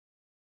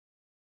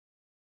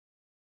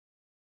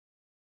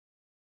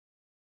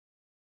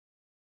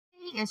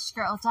It's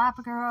your girl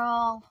Diaper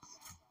Girl.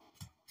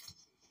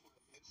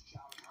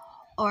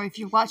 Or if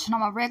you're watching on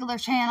my regular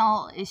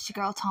channel, it's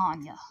your girl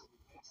Tanya.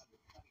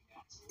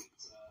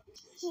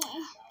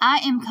 I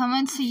am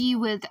coming to you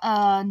with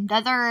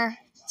another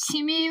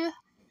Temu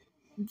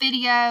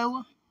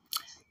video.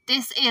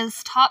 This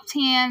is top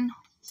 10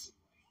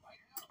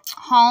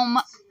 home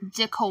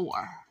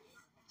decor.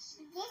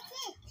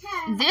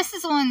 This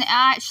is one that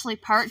I actually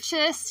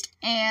purchased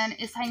and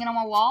it's hanging on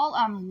my wall.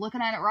 I'm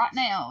looking at it right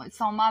now.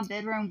 It's on my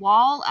bedroom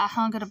wall. I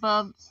hung it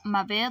above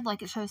my bed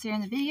like it shows here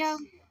in the video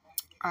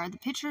or the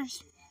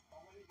pictures.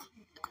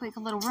 Quick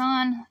little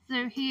run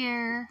through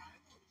here.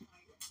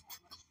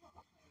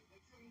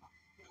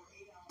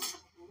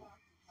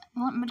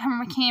 Let me turn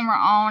my camera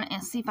on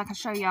and see if I can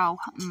show y'all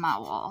my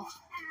wall.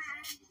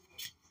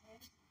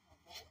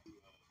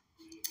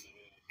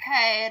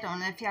 Okay, I don't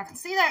know if y'all can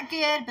see that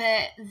good,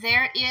 but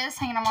there it is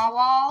hanging on my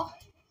wall.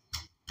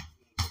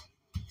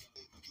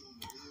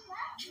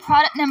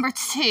 Product number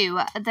 2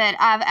 that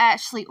I've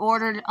actually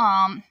ordered,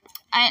 I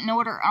didn't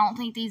order, I don't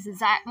think these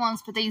exact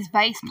ones, but these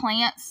vase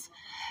plants.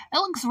 It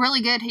looks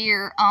really good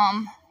here.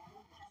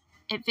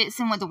 It fits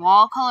in with the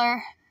wall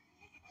color.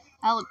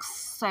 That looks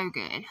so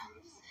good.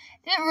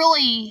 Didn't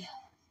really,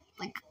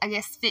 I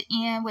guess, fit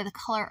in with the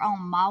color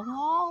on my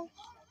wall.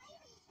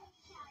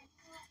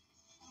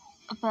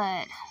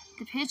 But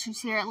the pictures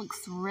here, it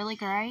looks really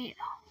great.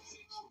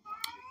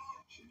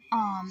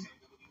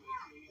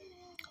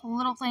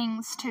 Little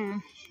things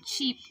to,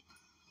 cheap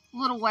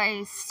little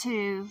ways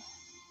to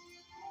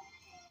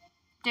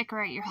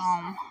decorate your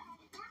home.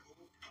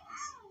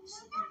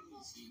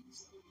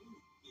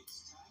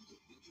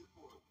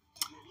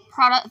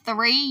 Product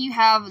 3, you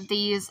have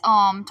these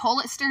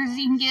toilet stickers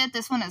you can get.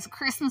 This one is a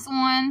Christmas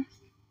one.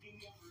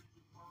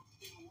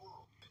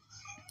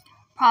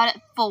 Product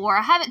 4,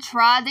 I haven't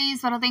tried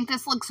these, but I think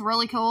this looks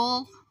really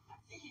cool.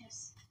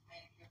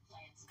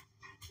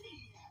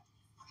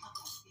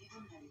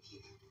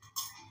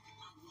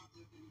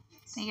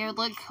 I think it would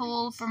look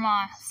cool for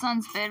my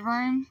son's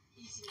bedroom.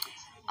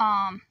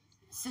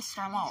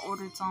 Sister-in-law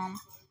ordered some.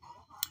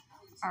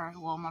 Or,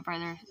 well, my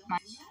brother.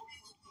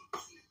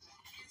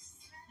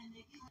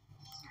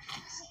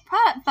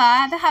 Product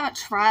 5, I haven't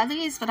tried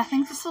these, but I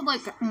think this would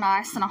look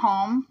nice in a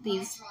home.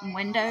 These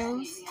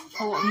windows,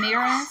 or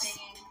mirrors.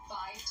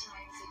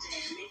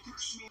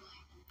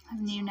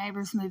 New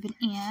neighbors moving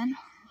in.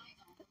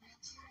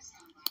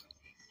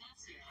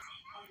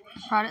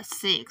 Product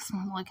 6,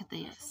 look at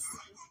this.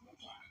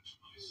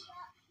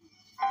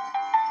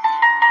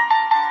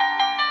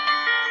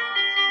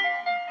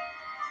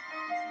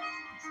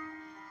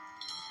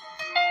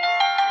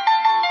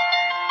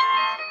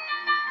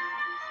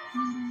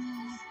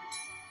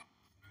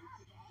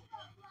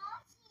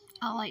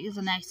 I like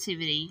the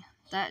Nativity.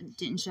 That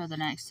didn't show the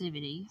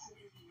Nativity.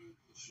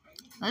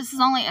 This is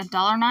only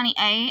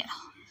 $1.98.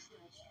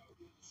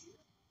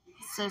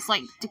 So it's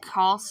like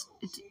decal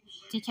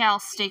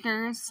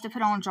stickers to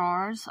put on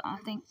jars. I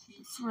think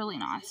it's really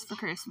nice for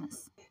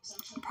Christmas.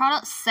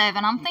 Product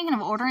 7. I'm thinking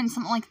of ordering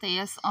something like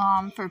this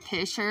for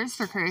pictures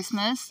for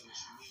Christmas.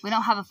 We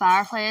don't have a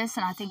fireplace,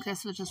 and I think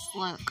this would just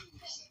look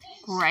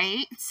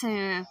great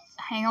to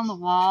hang on the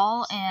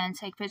wall and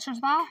take pictures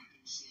by.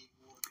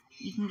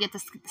 You can get the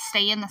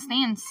stand. The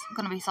stand's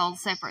going to be sold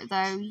separate,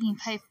 though. You can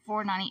pay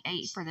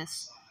 $4.98 for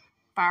this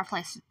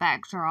fireplace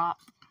backdrop.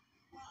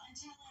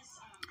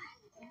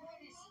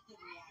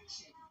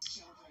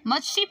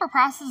 Much cheaper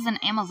prices than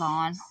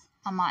Amazon,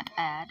 I might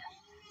add.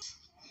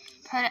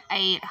 Product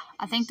 8.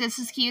 I think this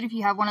is cute if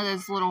you have one of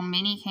those little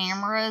mini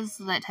cameras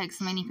that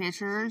takes mini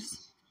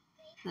pictures.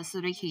 This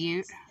would be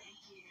cute.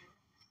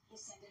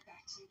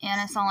 And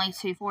it's only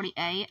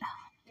 $2.48.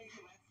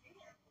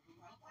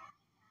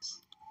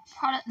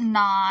 Product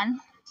 9.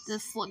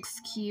 This looks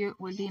cute.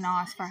 Would be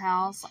nice for a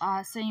house.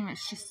 I assume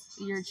it's just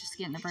you're just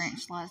getting the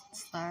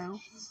branchlets though,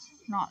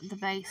 not the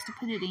vase to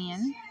put it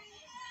in.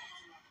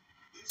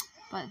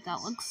 But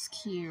that looks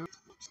cute.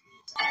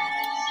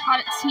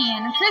 Product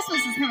 10.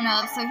 Christmas is coming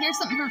up, so here's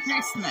something for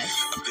Christmas.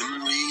 I've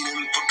been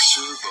reading books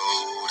of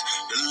old,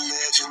 the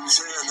legends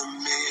and the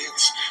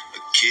myths,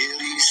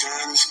 Achilles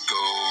and his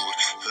gold,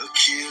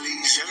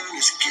 Hercules and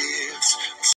his gifts.